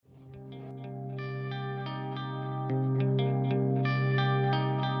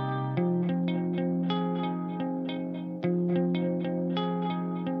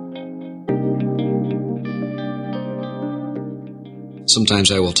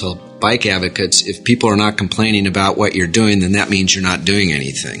sometimes I will tell bike advocates, if people are not complaining about what you're doing, then that means you're not doing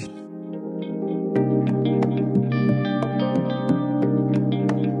anything.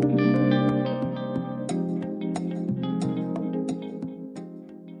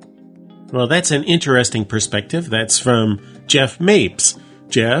 Well, that's an interesting perspective. That's from Jeff Mapes.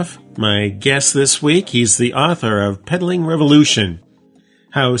 Jeff, my guest this week, he's the author of Pedaling Revolution,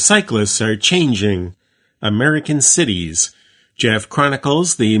 How Cyclists Are Changing American Cities. Jeff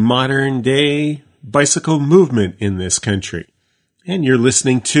chronicles the modern-day bicycle movement in this country. And you're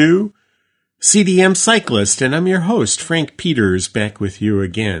listening to CDM Cyclist, and I'm your host, Frank Peters, back with you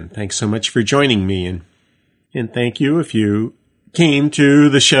again. Thanks so much for joining me, and thank you if you came to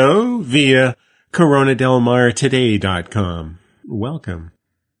the show via coronadelmartoday.com. Welcome.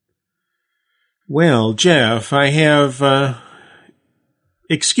 Well, Jeff, I have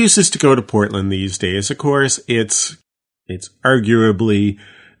excuses to go to Portland these days. Of course, it's arguably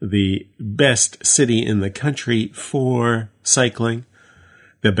the best city in the country for cycling.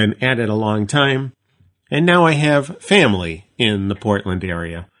 They've been at it a long time. And now I have family in the Portland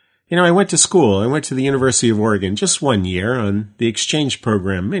area. You know, I went to school. I went to the University of Oregon just 1 year on the exchange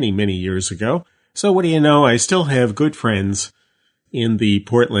program many, many years ago. So what do you know? I still have good friends in the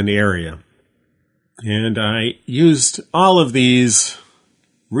Portland area. And I used all of these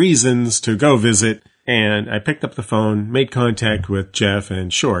reasons to go visit, and I picked up the phone, made contact with Jeff,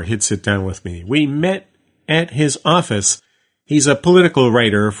 and sure, he'd sit down with me. We met at his office. He's a political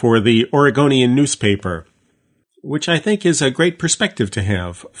writer for the Oregonian newspaper, which I think is a great perspective to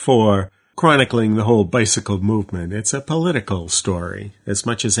have for chronicling the whole bicycle movement. It's a political story as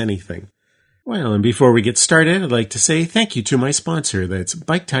much as anything. Well, and before we get started, I'd like to say thank you to my sponsor. That's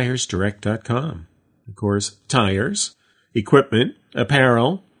BikeTiresDirect.com. Of course, tires, equipment,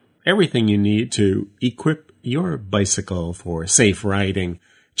 apparel, everything you need to equip your bicycle for safe riding.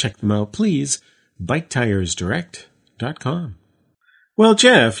 Check them out, please. BikeTiresDirect.com. Well,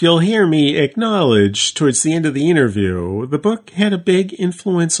 Jeff, you'll hear me acknowledge towards the end of the interview, the book had a big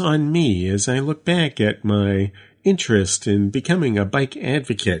influence on me as I look back at my interest in becoming a bike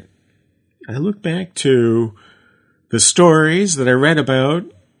advocate. I look back to the stories that I read about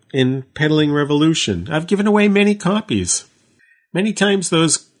in Pedaling Revolution. I've given away many copies. Many times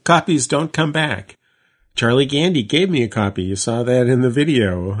those copies don't come back. Charlie Gandy gave me a copy. You saw that in the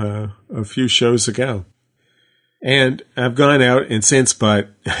video a few shows ago. And I've gone out and since bought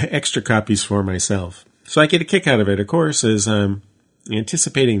extra copies for myself. So I get a kick out of it, of course, as I'm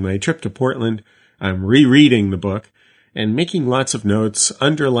anticipating my trip to Portland. I'm rereading the book and making lots of notes,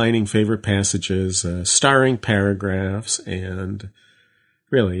 underlining favorite passages, starring paragraphs, and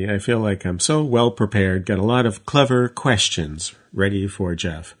really, I feel like I'm so well prepared, got a lot of clever questions ready for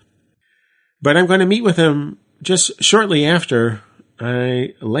Jeff. But I'm going to meet with him just shortly after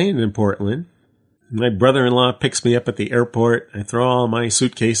I land in Portland. My brother-in-law picks me up at the airport. I throw all my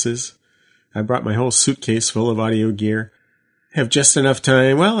suitcases. I brought my whole suitcase full of audio gear. Have just enough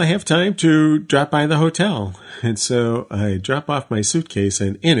time. Well, I have time to drop by the hotel. And so I drop off my suitcase,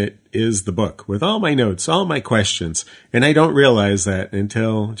 and in it is the book with all my notes, all my questions. And I don't realize that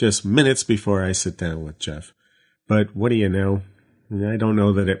until just minutes before I sit down with Jeff. But what do you know? I don't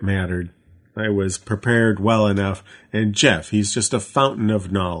know that it mattered. I was prepared well enough. And Jeff, he's just a fountain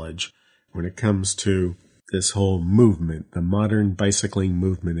of knowledge when it comes to this whole movement, the modern bicycling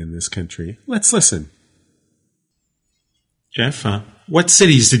movement in this country. Let's listen. Jeff, what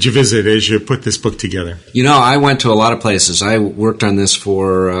cities did you visit as you put this book together? You know, I went to a lot of places. I worked on this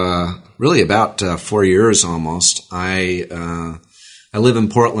for really about 4 years almost. I live in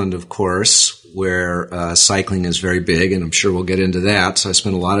Portland, of course, where cycling is very big, and I'm sure we'll get into that. So I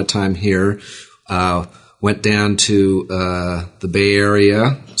spent a lot of time here. Went down to the Bay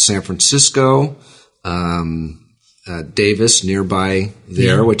Area, San Francisco, Davis, nearby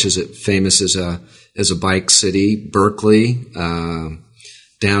there, which is famous as a bike city. Berkeley,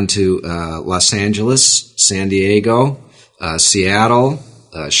 down to Los Angeles, San Diego, Seattle,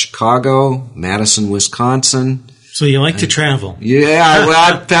 Chicago, Madison, Wisconsin. So you like to travel? Yeah,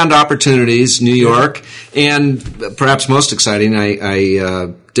 well, I've found opportunities, New York, and perhaps most exciting,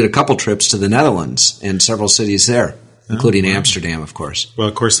 I did a couple trips to the Netherlands and several cities there, including Amsterdam, of course. Well,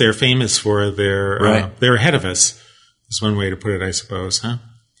 of course, they're famous for their, they're ahead of us, is one way to put it, I suppose, huh?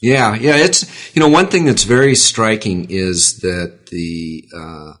 Yeah, it's, one thing that's very striking is that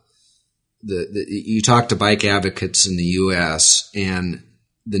you talk to bike advocates in the U.S., and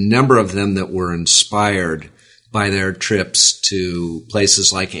the number of them that were inspired by their trips to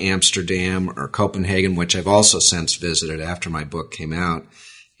places like Amsterdam or Copenhagen, which I've also since visited after my book came out.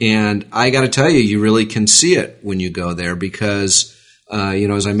 And I got to tell you, you really can see it when you go there because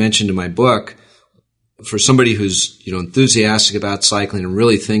as I mentioned in my book, for somebody who's, enthusiastic about cycling and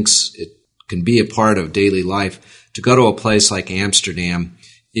really thinks it can be a part of daily life, to go to a place like Amsterdam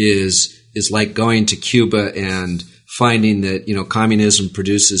is like going to Cuba and finding that, communism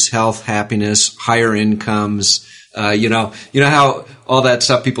produces health, happiness, higher incomes. How all that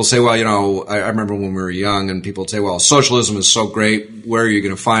stuff people say, well, I remember when we were young and people would say, well, socialism is so great. Where are you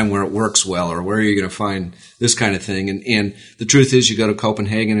going to find where it works well? Or where are you going to find this kind of thing? And the truth is you go to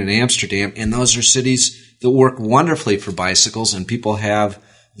Copenhagen and Amsterdam, and those are cities that work wonderfully for bicycles, and people have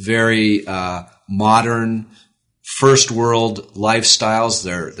very modern, first world lifestyles.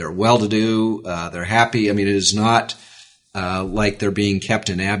 They're well-to-do. They're happy. I mean, it is not like they're being kept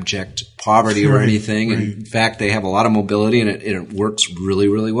in abject poverty or anything. Right. In fact, they have a lot of mobility, and it works really,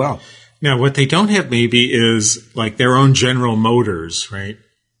 really well. Now, what they don't have maybe is like their own General Motors, right?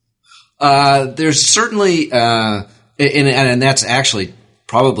 There's certainly, and that's actually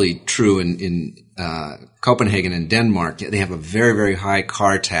probably true in Copenhagen and Denmark. They have a very, very high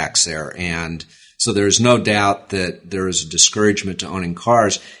car tax there, and so there's no doubt that there is a discouragement to owning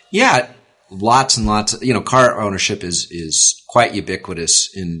cars. Yeah, lots and lots of, car ownership is quite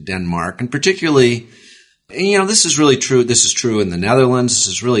ubiquitous in Denmark, and particularly, this is really true. This is true in the Netherlands. This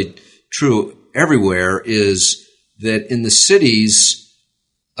is really true everywhere, is that in the cities,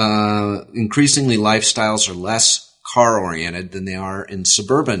 increasingly lifestyles are less car-oriented than they are in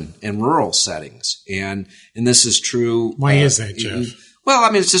suburban and rural settings. And this is true. Why is that, Jeff? Well,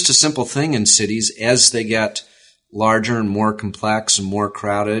 I mean, it's just a simple thing in cities. As they get larger and more complex and more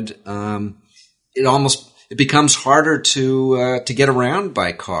crowded, it becomes harder to get around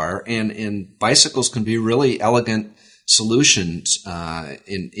by car, and bicycles can be really elegant solutions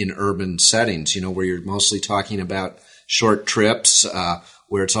in urban settings, where you're mostly talking about short trips,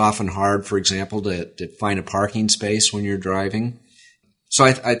 where it's often hard, for example, to find a parking space when you're driving. So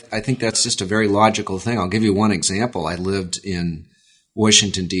I think that's just a very logical thing. I'll give you one example. I lived in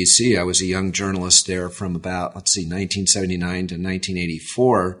Washington, D.C. I was a young journalist there from about, 1979 to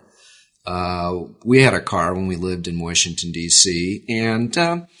 1984. We had a car when we lived in Washington, D.C., and,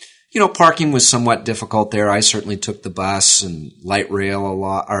 parking was somewhat difficult there. I certainly took the bus and light rail a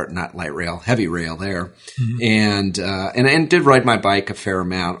lot, or not light rail, heavy rail there, and did ride my bike a fair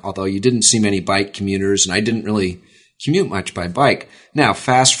amount, although you didn't see many bike commuters, and I didn't really commute much by bike. Now,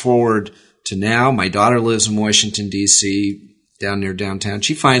 fast forward to now, my daughter lives in Washington, D.C., down near downtown.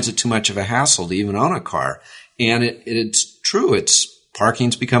 She finds it too much of a hassle to even own a car. And it's true.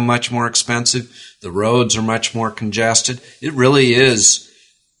 Parking's become much more expensive. The roads are much more congested. It really is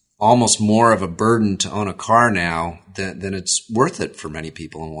almost more of a burden to own a car now than it's worth it for many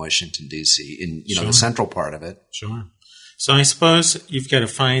people in Washington, D.C., in Sure. the central part of it. Sure. So I suppose you've got to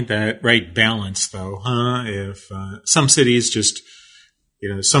find that right balance, though, huh? If some cities just,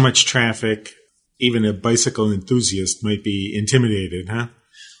 so much traffic, even a bicycle enthusiast might be intimidated, huh?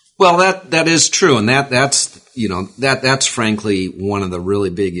 Well, that is true, and that's frankly one of the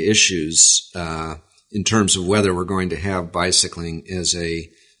really big issues in terms of whether we're going to have bicycling as a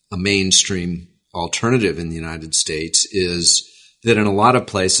mainstream alternative in the United States, is that in a lot of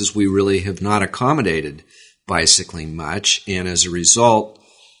places we really have not accommodated bicycling much, and as a result,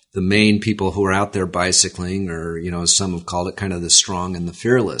 the main people who are out there bicycling are, as some have called it, kind of the strong and the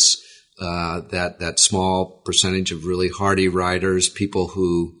fearless. That small percentage of really hardy riders, people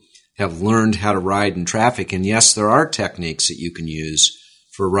who have learned how to ride in traffic. And yes, there are techniques that you can use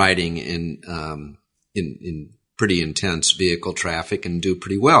for riding in pretty intense vehicle traffic and do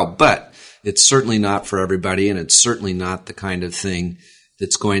pretty well. But it's certainly not for everybody, and it's certainly not the kind of thing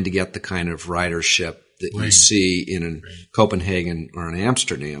that's going to get the kind of ridership that you see in Copenhagen or in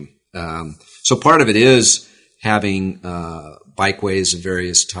Amsterdam. So part of it is having bikeways of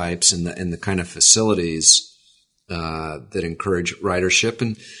various types and the kind of facilities that encourage ridership.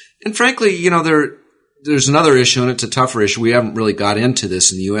 And frankly, there's another issue, and it's a tougher issue. We haven't really got into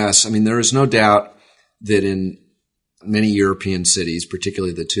this in the U.S. I mean, there is no doubt that in many European cities,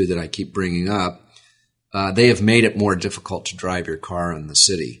 particularly the two that I keep bringing up, they have made it more difficult to drive your car in the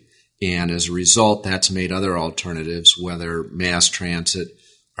city. And as a result, that's made other alternatives, whether mass transit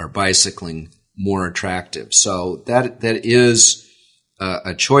or bicycling, more attractive. So that is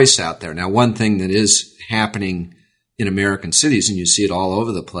a choice out there. Now, one thing that is happening in American cities, and you see it all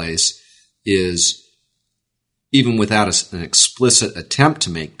over the place, is even without an explicit attempt to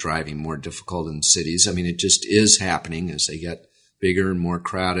make driving more difficult in cities, I mean, it just is happening as they get bigger and more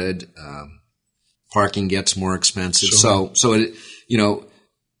crowded. Parking gets more expensive. Sure. So it,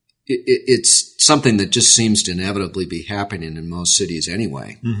 it's something that just seems to inevitably be happening in most cities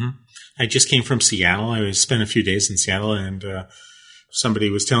anyway. Mm-hmm. I just came from Seattle. I spent a few days in Seattle, and somebody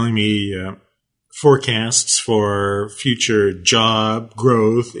was telling me forecasts for future job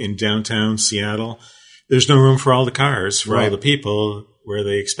growth in downtown Seattle. There's no room for all the cars, for all the people where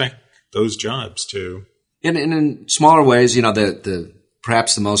they expect those jobs to. And in smaller ways, the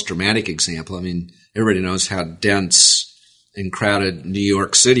perhaps the most dramatic example, I mean, everybody knows how dense and crowded New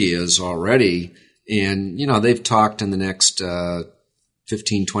York City is already. And, they've talked in the next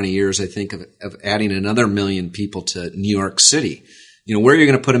 15, 20 years, I think, of adding another 1 million people to New York City. Where are you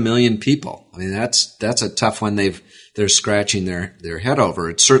going to put 1 million people? I mean, that's a tough one they're scratching their head over.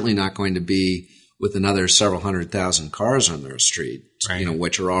 It's certainly not going to be with another several 100,000 cars on their street, right.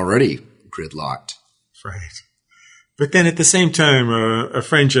 Which are already gridlocked. Right. But then at the same time, a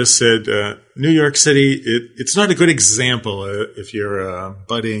friend just said, New York City, it's not a good example if you're a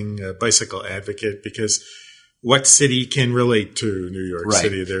budding bicycle advocate, because what city can relate to New York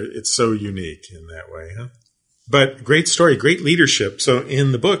City? It's so unique in that way, huh? But great story, great leadership. So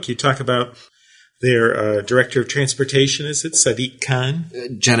in the book, you talk about their director of transportation, is it Sadiq Khan?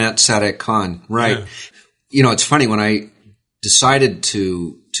 Janette Sadiq Khan, right. Yeah. It's funny, when I decided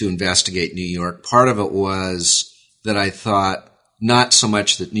to investigate New York, part of it was that I thought not so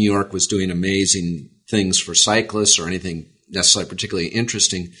much that New York was doing amazing things for cyclists or anything necessarily particularly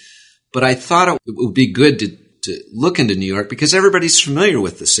interesting, but I thought it would be good to look into New York because everybody's familiar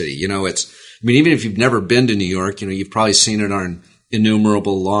with the city. Even if you've never been to New York, you've probably seen it on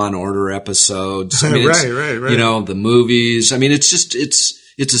innumerable Law and Order episodes. Right. The movies. I mean, it's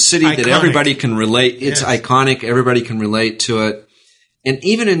a city iconic. That everybody can relate. It's iconic. Everybody can relate to it. And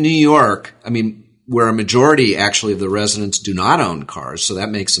even in New York, where a majority actually of the residents do not own cars, so that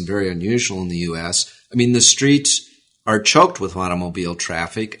makes them very unusual in the U.S. The streets are choked with automobile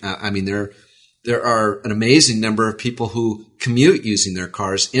traffic. There are an amazing number of people who commute using their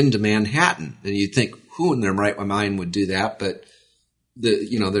cars into Manhattan. And you'd think, who in their right mind would do that? But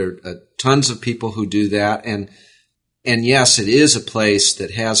there are tons of people who do that. And yes, it is a place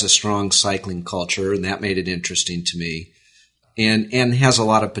that has a strong cycling culture, and that made it interesting to me. And has a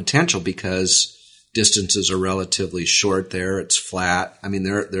lot of potential because distances are relatively short there. It's flat.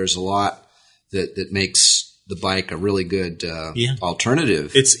 There's a lot that makes the bike a really good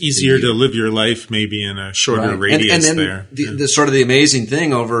alternative. It's easier to live your life maybe in a shorter radius and then there. The sort of the amazing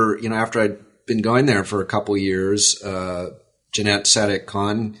thing over, after I'd been going there for a couple of years, Janette Sadiq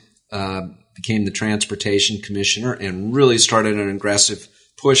Khan became the transportation commissioner and really started an aggressive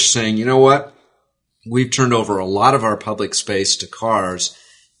push saying, you know what, we've turned over a lot of our public space to cars,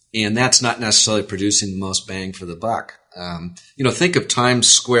 and that's not necessarily producing the most bang for the buck. Think of Times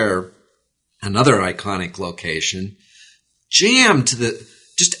Square, another iconic location,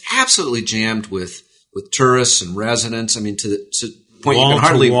 just absolutely jammed with tourists and residents. To the point you can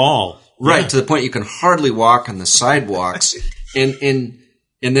hardly to the point you can hardly walk on the sidewalks. and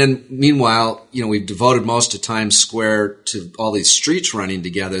then meanwhile, we've devoted most of Times Square to all these streets running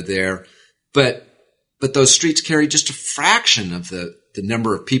together there, but those streets carry just a fraction of the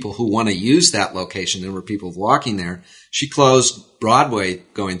number of people who want to use that location, the number of people walking there. She closed Broadway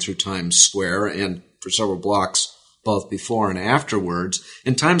going through Times Square and for several blocks both before and afterwards.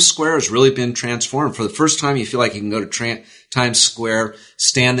 And Times Square has really been transformed. For the first time, you feel like you can go to Times Square,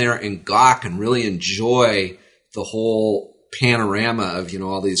 stand there and gawk and really enjoy the whole panorama of,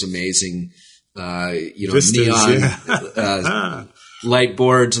 all these amazing, vistas, neon light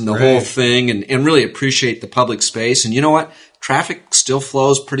boards and the whole thing, and really appreciate the public space. And you know what? Traffic still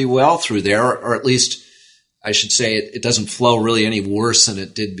flows pretty well through there, or at least I should say it doesn't flow really any worse than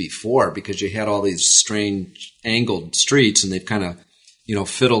it did before, because you had all these strange angled streets, and they've kind of,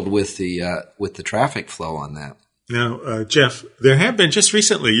 fiddled with the traffic flow on that. Now, Jeff, there have been just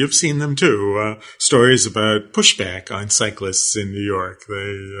recently, you've seen them too, stories about pushback on cyclists in New York.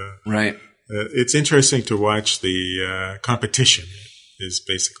 Right. It's interesting to watch the competition is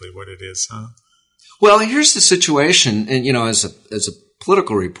basically what it is, huh? Well, here's the situation, and as a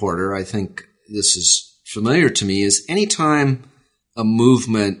political reporter, I think this is familiar to me, is anytime a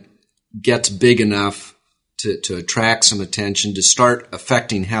movement gets big enough to attract some attention, to start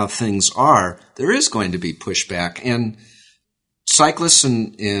affecting how things are, there is going to be pushback. And cyclists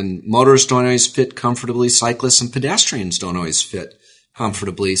and motorists don't always fit comfortably. Cyclists and pedestrians don't always fit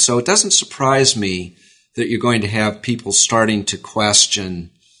comfortably. So it doesn't surprise me that you're going to have people starting to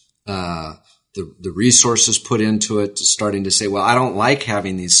question the resources put into it, starting to say, well, I don't like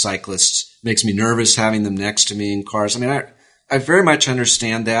having these cyclists. It makes me nervous having them next to me in cars. I very much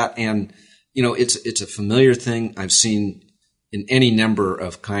understand that. And, it's a familiar thing I've seen in any number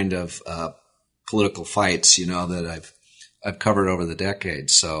of kind of political fights, that I've covered over the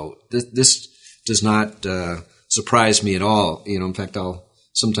decades. So this does not surprise me at all. In fact,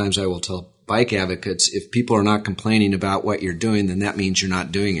 sometimes I will tell bike advocates, if people are not complaining about what you're doing, then that means you're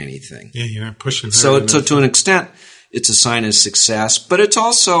not doing anything. Yeah, you're not pushing. So to an extent, it's a sign of success, but it's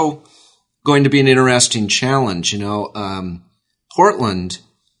also going to be an interesting challenge. Portland,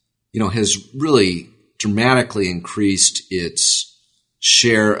 has really dramatically increased its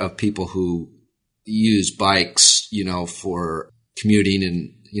share of people who use bikes, for commuting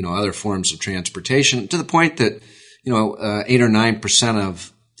and, other forms of transportation, to the point that, 8 or 9%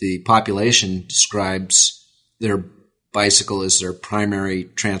 of the population describes their bicycle as their primary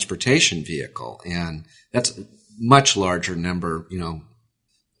transportation vehicle. And that's a much larger number,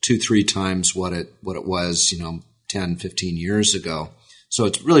 2-3 times what it was, 10, 15 years ago. So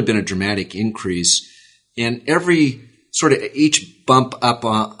it's really been a dramatic increase. And each bump up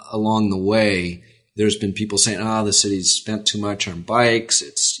along the way, there's been people saying, the city's spent too much on bikes.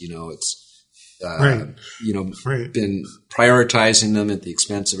 It's been prioritizing them at the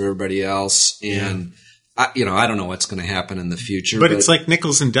expense of everybody else. And, I don't know what's going to happen in the future. But it's like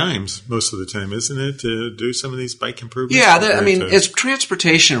nickels and dimes most of the time, isn't it, to do some of these bike improvements? Yeah, as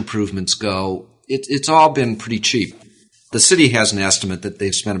transportation improvements go, it's all been pretty cheap. The city has an estimate that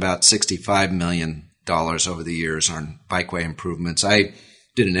they've spent about $65 million over the years on bikeway improvements. I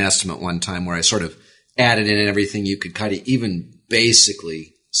did an estimate one time where I sort of added in everything you could kind of even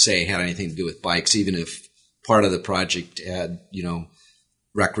basically say had anything to do with bikes, even if part of the project had,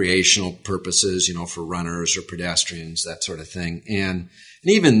 recreational purposes, for runners or pedestrians, that sort of thing. And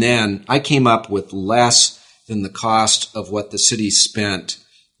even then, I came up with less than the cost of what the city spent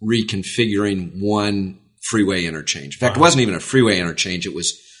reconfiguring one freeway interchange. In fact, it wasn't even a freeway interchange. It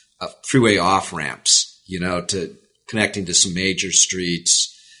was freeway off-ramps, to connecting to some major streets.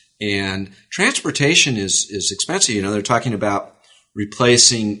 And transportation is expensive. They're talking about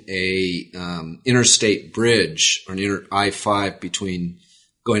replacing a interstate bridge or an I-5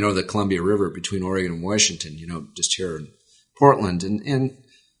 going over the Columbia River between Oregon and Washington, just here in Portland. And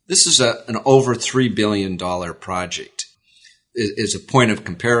this is an over $3 billion project. Is a point of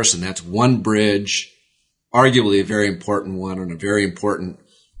comparison. That's one bridge, arguably a very important one and a very important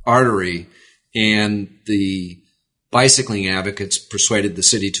artery. And the bicycling advocates persuaded the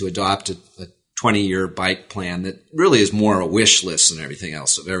city to adopt a 20-year bike plan that really is more a wish list than everything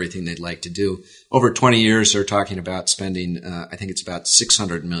else of everything they'd like to do. Over 20 years, they're talking about spending, I think it's about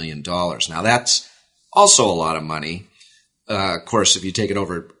 $600 million. Now, that's also a lot of money. Of course, if you take it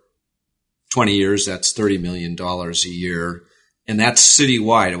over 20 years, that's $30 million a year. And that's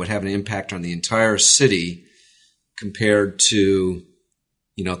citywide. It would have an impact on the entire city compared to,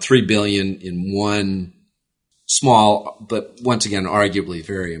 $3 billion in one small, but once again, arguably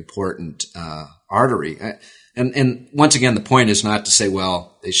very important artery. And once again, the point is not to say,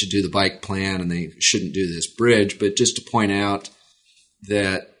 well, they should do the bike plan and they shouldn't do this bridge, but just to point out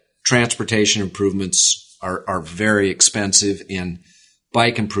that transportation improvements are very expensive and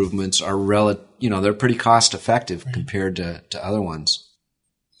bike improvements are they're pretty cost effective compared to other ones.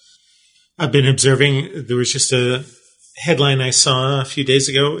 I've been observing, there was just a headline I saw a few days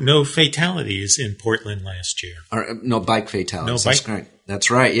ago, no fatalities in Portland last year. No bike fatalities. That's correct. That's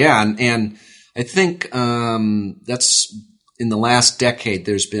right. Yeah. And I think that's in the last decade,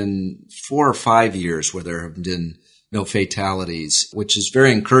 there's been 4 or 5 years where there have been no fatalities, which is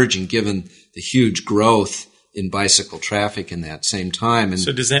very encouraging given the huge growth in bicycle traffic in that same time. And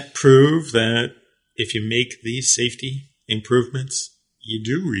so does that prove that if you make these safety improvements, you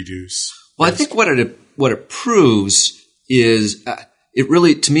do reduce? Well, I think what it proves is it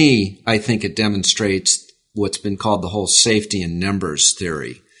really, to me, I think it demonstrates what's been called the whole safety in numbers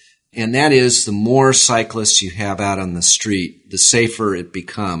theory. And that is the more cyclists you have out on the street, the safer it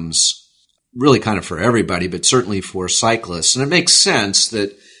becomes, really kind of for everybody, but certainly for cyclists. And it makes sense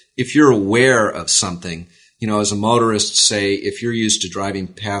that if you're aware of something, as a motorist, say, if you're used to driving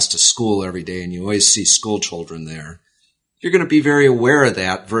past a school every day and you always see school children there, you're going to be very aware of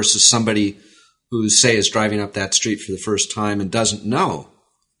that versus somebody who, say, is driving up that street for the first time and doesn't know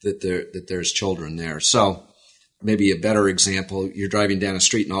that there's children there. So maybe a better example, you're driving down a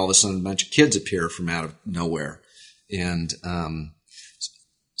street and all of a sudden a bunch of kids appear from out of nowhere. And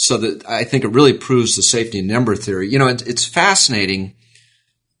so that I think it really proves the safety in number theory. It's fascinating.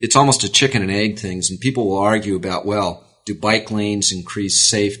 It's almost a chicken and egg things, and people will argue about, well, do bike lanes increase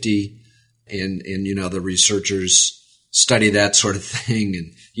safety? And the researchers study that sort of thing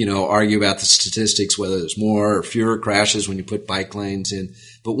and, argue about the statistics, whether there's more or fewer crashes when you put bike lanes in.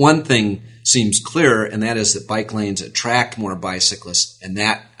 But one thing seems clear, and that is that bike lanes attract more bicyclists, and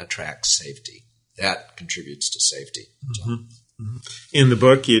that attracts safety. That contributes to safety. Mm-hmm. In the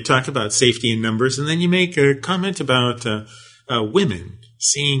book, you talk about safety in numbers, and then you make a comment about women.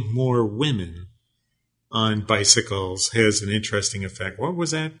 Seeing more women on bicycles has an interesting effect. What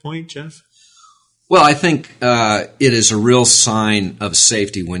was that point, Jeff? Well, I think it is a real sign of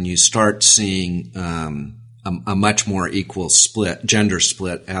safety when you start seeing a much more equal gender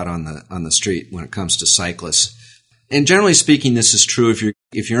split out on the street when it comes to cyclists. And generally speaking, this is true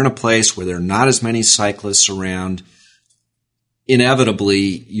if you're in a place where there are not as many cyclists around.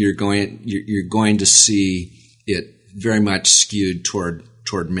 Inevitably, you're going to see it very much skewed toward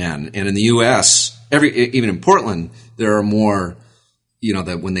men. And in the U.S., even in Portland, there are more.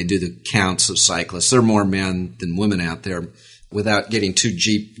 That when they do the counts of cyclists, there are more men than women out there. Without getting too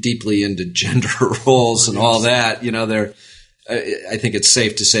deeply into gender roles and all that, I think it's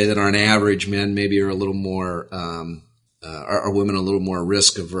safe to say that on average, men maybe are a little more, are women a little more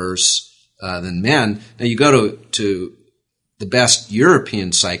risk averse than men. Now you go to the best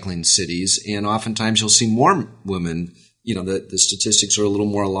European cycling cities, and oftentimes you'll see more women. The statistics are a little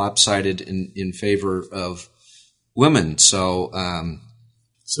more lopsided in favor of women. So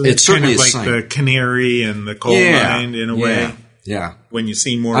it's kind of like the canary and the coal mine in a way. Yeah. When you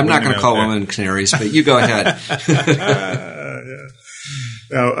see more I'm not going to call there. women canaries, but you go ahead.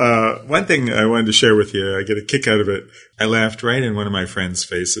 Now, one thing I wanted to share with you, I get a kick out of it. I laughed right in one of my friend's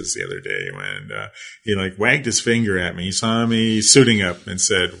faces the other day when he wagged his finger at me. He saw me suiting up and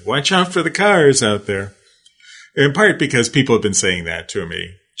said, "Watch out for the cars out there." In part because people have been saying that to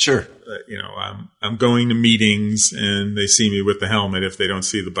me. Sure. I'm going to meetings and they see me with the helmet if they don't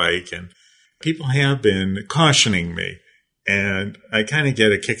see the bike. And people have been cautioning me. And I kind of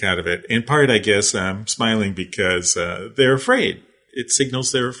get a kick out of it. In part, I guess I'm smiling because they're afraid. It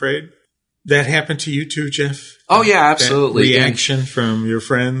signals they're afraid. That happened to you too, Jeff? Oh, yeah, absolutely. That reaction from your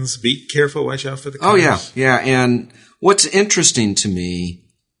friends, be careful, watch out for the cars. Oh, yeah, yeah. And what's interesting to me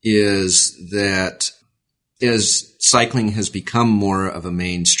is that as cycling has become more of a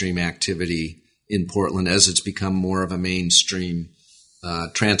mainstream activity in Portland, as it's become more of a mainstream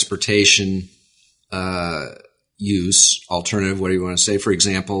transportation use, alternative, what do you want to say? For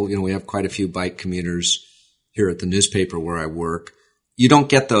example, we have quite a few bike commuters here at the newspaper where I work. You don't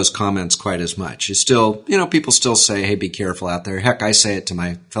get those comments quite as much. You still, people still say, "Hey, be careful out there." Heck, I say it to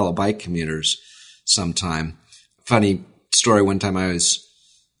my fellow bike commuters sometime. Funny story, one time I was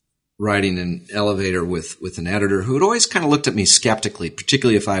riding an elevator with an editor who had always kind of looked at me skeptically,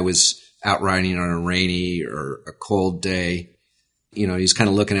 particularly if I was out riding on a rainy or a cold day. He's kind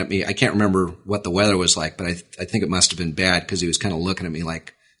of looking at me. I can't remember what the weather was like, but I think it must have been bad because he was kind of looking at me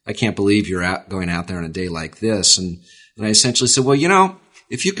like, "I can't believe you're going out there on a day like this." And I essentially said, "Well,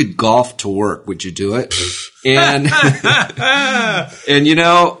 if you could golf to work, would you do it?" And, and you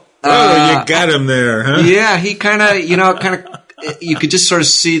got him there, huh? Yeah, he kind of, you could just sort of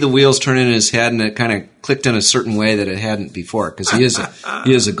see the wheels turning in his head, and it kind of clicked in a certain way that it hadn't before because he is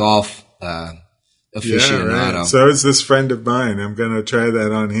a golf aficionado. Yeah, right. So is this friend of mine. I'm going to try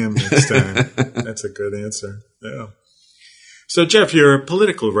that on him next time. That's a good answer. Yeah. So, Jeff, you're a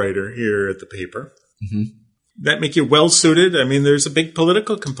political writer here at the paper. Mm-hmm. That make you well suited? I mean, there's a big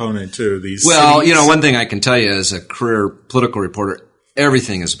political component to these. Well, cities. One thing I can tell you as a career political reporter,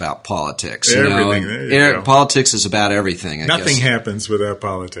 everything is about politics. Everything. Politics is about everything. Nothing happens without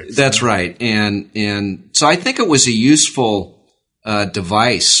politics. That's right. And so I think it was a useful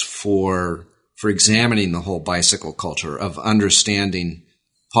device for examining the whole bicycle culture, of understanding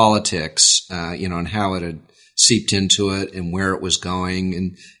politics, and how it had seeped into it and where it was going.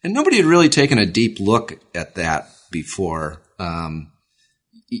 And nobody had really taken a deep look at that before.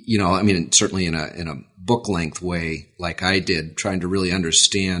 Certainly in a book length way, like I did, trying to really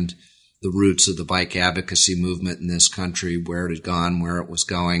understand the roots of the bike advocacy movement in this country, where it had gone, where it was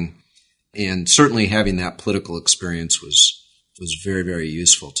going. And certainly having that political experience was very, very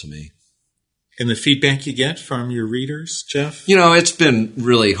useful to me. And the feedback you get from your readers, Jeff? It's been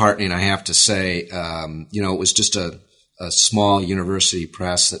really heartening, I have to say. It was just a small university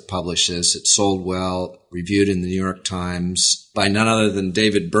press that published this. It sold well, reviewed in the New York Times by none other than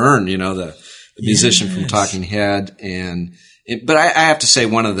David Byrne, the musician from Talking Head. But I have to say,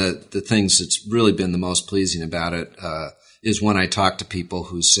 one of the things that's really been the most pleasing about it is when I talk to people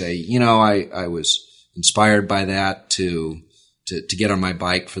who say, I was inspired by that to get on my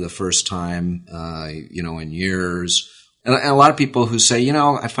bike for the first time, in years. And a lot of people who say,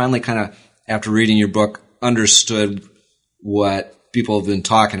 I finally kind of, after reading your book, understood what people have been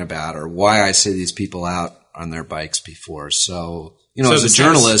talking about or why I see these people out on their bikes before. So, as a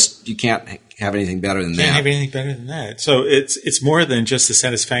journalist, you can't have anything better than that. Can't have anything better than that. So it's more than just the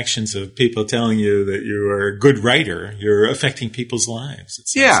satisfactions of people telling you that you are a good writer. You're affecting people's lives.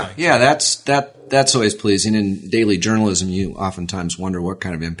 That's always pleasing. In daily journalism, you oftentimes wonder what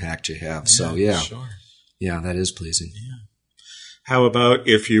kind of impact you have. Sure. Yeah, that is pleasing. Yeah. How about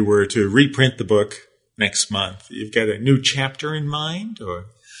if you were to reprint the book next month? You've got a new chapter in mind, or?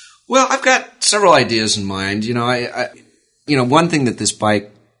 Well, I've got several ideas in mind. One thing that this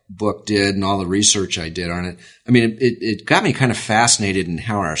bike book did and all the research I did on it, it got me kind of fascinated in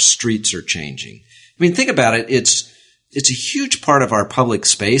how our streets are changing. I mean, think about it. It's a huge part of our public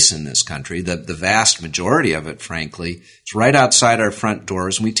space in this country, the vast majority of it, frankly. It's right outside our front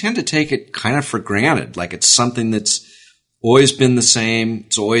doors, and we tend to take it kind of for granted, like it's something that's always been the same,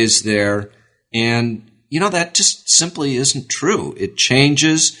 it's always there. And, that just simply isn't true. It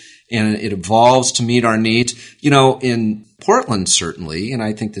changes and it evolves to meet our needs. In Portland, certainly, and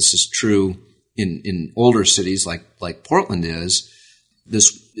I think this is true in older cities like Portland is,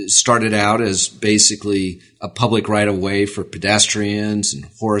 this started out as basically a public right-of-way for pedestrians and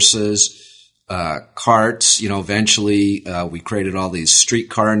horses, carts. Eventually we created all these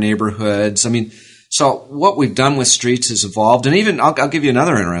streetcar neighborhoods. So what we've done with streets has evolved. And even I'll give you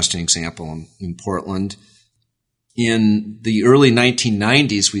another interesting example in Portland. In the early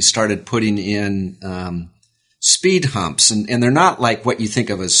 1990s, we started putting in speed humps, and they're not like what you think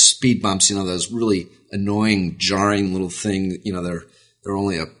of as speed bumps, those really annoying, jarring little thing, they're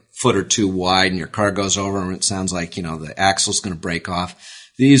only a foot or two wide and your car goes over them and it sounds like, the axle's going to break off.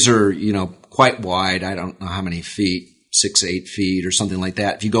 These are, quite wide. I don't know how many feet, 6, 8 feet or something like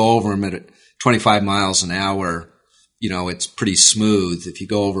that. If you go over them at 25 miles an hour, it's pretty smooth. If you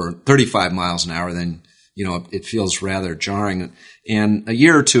go over 35 miles an hour, then, it feels rather jarring. And a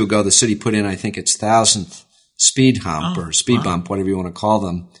year or two ago, the city put in, I think it's 1,000th speed hump or speed bump, whatever you want to call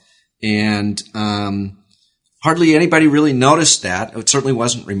them. And hardly anybody really noticed that. It certainly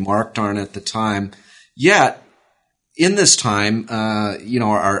wasn't remarked on at the time. Yet, in this time,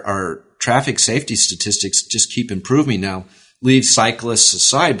 our traffic safety statistics just keep improving now. Leave cyclists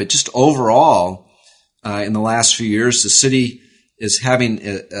aside, but just overall, in the last few years, the city is having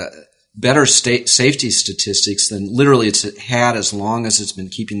better safety statistics than literally it's had as long as it's been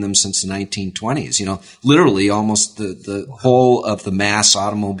keeping them since the 1920s. Literally almost the whole of the mass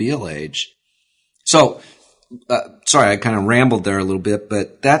automobile age. So, sorry, I kind of rambled there a little bit,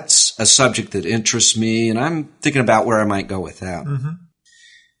 but that's a subject that interests me, and I'm thinking about where I might go with that. Mm-hmm.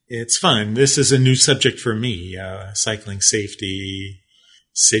 It's fun. This is a new subject for me, cycling safety,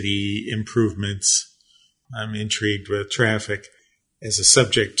 city improvements. I'm intrigued with traffic as a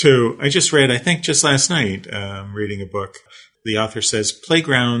subject, too. I just read, I think just last night, reading a book. The author says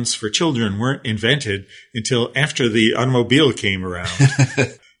playgrounds for children weren't invented until after the automobile came around,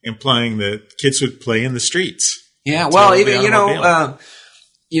 implying that kids would play in the streets. Yeah, well, even,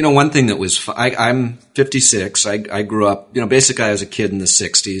 one thing that was, I'm 56. I grew up, basically I was a kid in the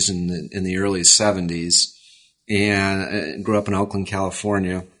 60s and in the early 70s, and grew up in Oakland,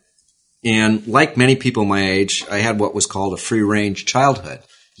 California. And like many people my age, I had what was called a free-range childhood.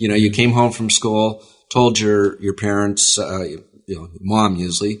 You came home from school, told your parents, mom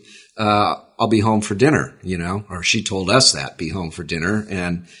usually, I'll be home for dinner, or she told us that, be home for dinner.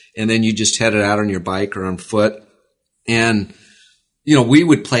 And then you just headed out on your bike or on foot. And, we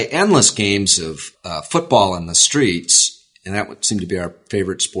would play endless games of football in the streets, and that would seem to be our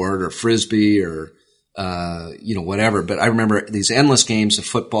favorite sport, or Frisbee, or whatever. But I remember these endless games of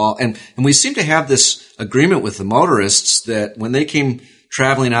football. And we seem to have this agreement with the motorists that when they came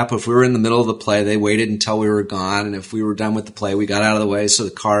traveling up, if we were in the middle of the play, they waited until we were gone. And if we were done with the play, we got out of the way so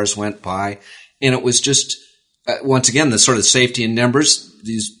the cars went by. And it was just, once again, the sort of safety in numbers.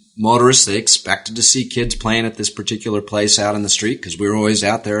 These motorists, they expected to see kids playing at this particular place out in the street because we were always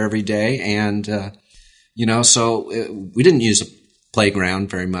out there every day. And, so we didn't use a playground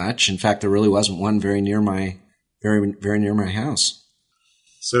very much. In fact, there really wasn't one very near my house.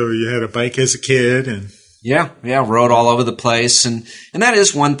 So you had a bike as a kid, and yeah, rode all over the place, and that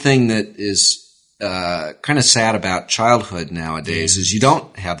is one thing that is kind of sad about childhood nowadays. Is you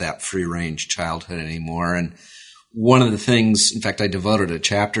don't have that free range childhood anymore. And one of the things, in fact, I devoted a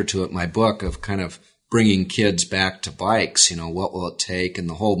chapter to it in my book of kind of bringing kids back to bikes. What will it take, and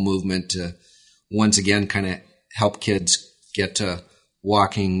the whole movement to once again kind of help kids get to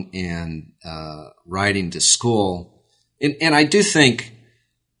walking and riding to school. And I do think,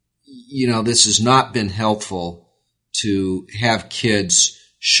 this has not been helpful to have kids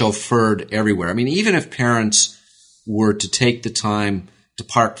chauffeured everywhere. Even if parents were to take the time to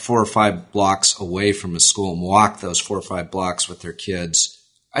park 4 or 5 blocks away from a school and walk those 4 or 5 blocks with their kids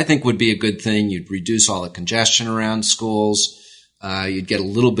I think would be a good thing. You'd reduce all the congestion around schools. You'd get a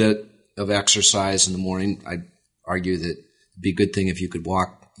little bit of exercise in the morning. I'd argue that it'd be a good thing if you could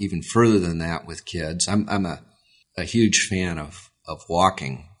walk even further than that with kids. I'm a huge fan of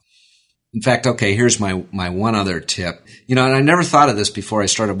walking. In fact, okay, here's my one other tip. And I never thought of this before I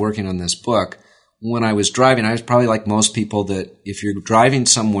started working on this book. When I was driving, I was probably like most people that if you're driving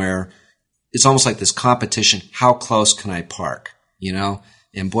somewhere, it's almost like this competition. How close can I park?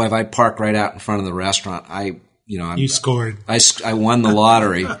 And boy, if I park right out in front of the restaurant, you scored. I won the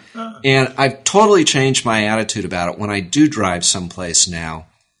lottery. And I've totally changed my attitude about it. When I do drive someplace now,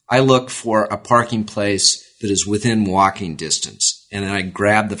 I look for a parking place that is within walking distance. And then I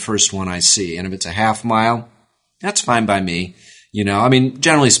grab the first one I see. And if it's a half mile, that's fine by me.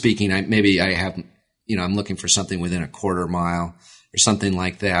 Generally speaking, I'm looking for something within a quarter mile or something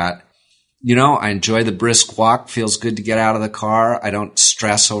like that. I enjoy the brisk walk. Feels good to get out of the car. I don't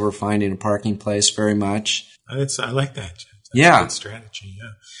stress over finding a parking place very much. I like that, Jeff. That's a good strategy,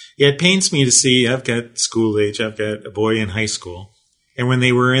 yeah. It pains me to see, I've got school age, I've got a boy in high school. And when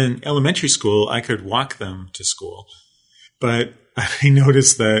they were in elementary school, I could walk them to school. But I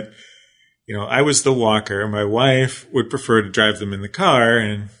noticed that, I was the walker. My wife would prefer to drive them in the car,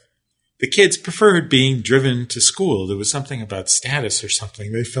 and the kids preferred being driven to school. There was something about status or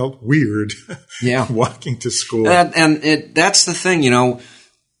something. They felt weird walking to school. That's the thing,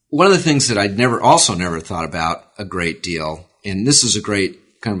 one of the things that I'd never thought about a great deal, and this is a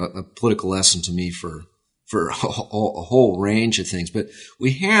great kind of a political lesson to me for a whole range of things. But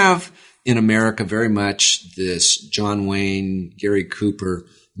we have in America very much this John Wayne, Gary Cooper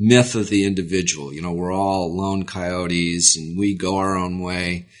myth of the individual. We're all lone coyotes and we go our own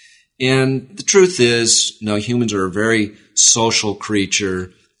way. And the truth is, humans are a very social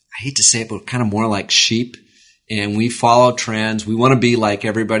creature. I hate to say it, but kind of more like sheep. And we follow trends. We want to be like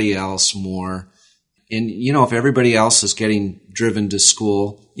everybody else more. And, if everybody else is getting driven to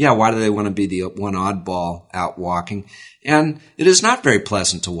school, why do they want to be the one oddball out walking? And it is not very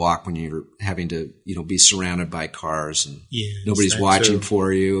pleasant to walk when you're having to, be surrounded by cars and nobody's watching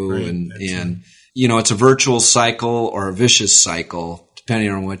for you. Right, and it's a virtuous cycle or a vicious cycle,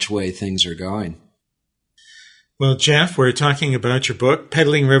 depending on which way things are going. Well, Jeff, we're talking about your book,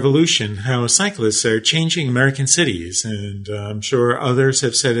 Pedaling Revolution, How Cyclists Are Changing American Cities. And I'm sure others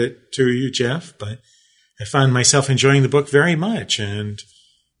have said it to you, Jeff, but I found myself enjoying the book very much. And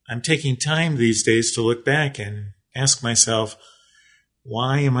I'm taking time these days to look back and ask myself,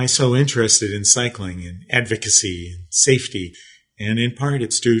 why am I so interested in cycling and advocacy and safety? And in part,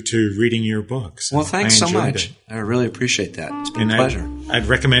 it's due to reading your books. So well, thanks so much. I really appreciate that. It's been a pleasure. I'd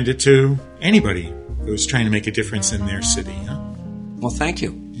recommend it to anybody who's trying to make a difference in their city. Well, thank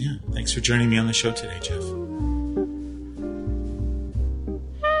you. Yeah, thanks for joining me on the show today, Jeff.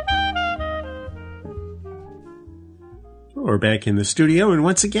 We're back in the studio, and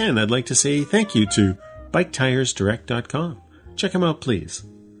once again, I'd like to say thank you to BikeTiresDirect.com. Check them out, please.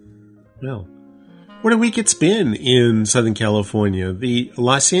 Well, what a week it's been in Southern California. The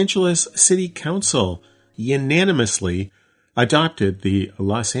Los Angeles City Council unanimously adopted the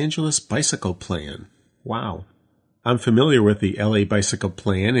Los Angeles Bicycle Plan. Wow. I'm familiar with the LA Bicycle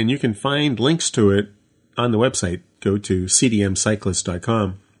Plan, and you can find links to it on the website. Go to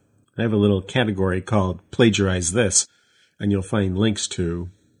cdmcyclist.com. I have a little category called Plagiarize This, and you'll find links to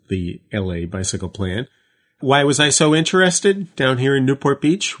the LA Bicycle Plan. Why was I so interested down here in Newport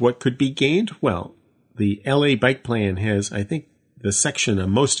Beach? What could be gained? Well, the LA Bike Plan has, I think, the section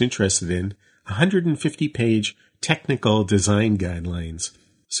I'm most interested in, 150-page technical design guidelines.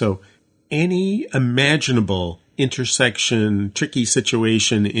 So any imaginable intersection, tricky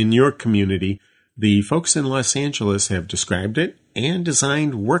situation in your community, the folks in Los Angeles have described it and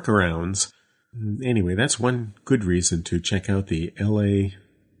designed workarounds. Anyway, that's one good reason to check out the LA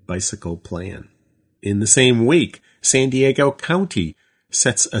Bicycle Plan. In the same week, San Diego County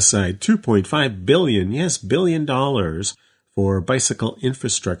sets aside $2.5 billion for bicycle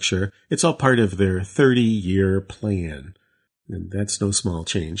infrastructure. It's all part of their 30-year plan. And that's no small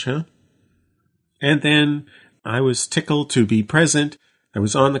change, huh? And then I was tickled to be present. I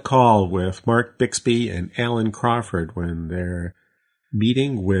was on the call with Mark Bixby and Alan Crawford when they're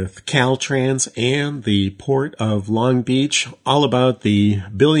meeting with Caltrans and the Port of Long Beach, all about the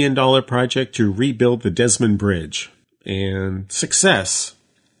 $1 billion project to rebuild the Desmond Bridge. And success.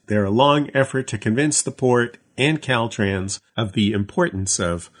 Their long effort to convince the port and Caltrans of the importance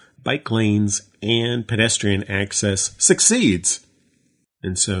of bike lanes and pedestrian access succeeds.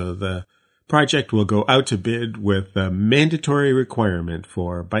 And so the project will go out to bid with a mandatory requirement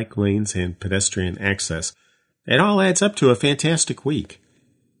for bike lanes and pedestrian access. It all adds up to a fantastic week.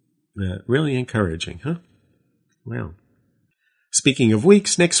 Really encouraging, huh? Well, speaking of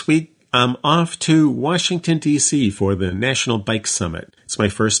weeks, next week I'm off to Washington, D.C. for the National Bike Summit. It's my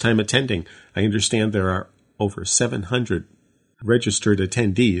first time attending. I understand there are over 700 registered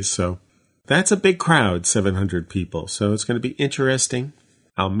attendees, so that's a big crowd, 700 people. So it's going to be interesting.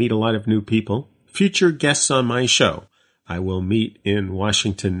 I'll meet a lot of new people. Future guests on my show I will meet in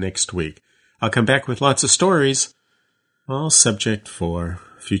Washington next week. I'll come back with lots of stories, all subject for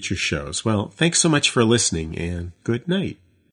future shows. Well, thanks so much for listening, and good night.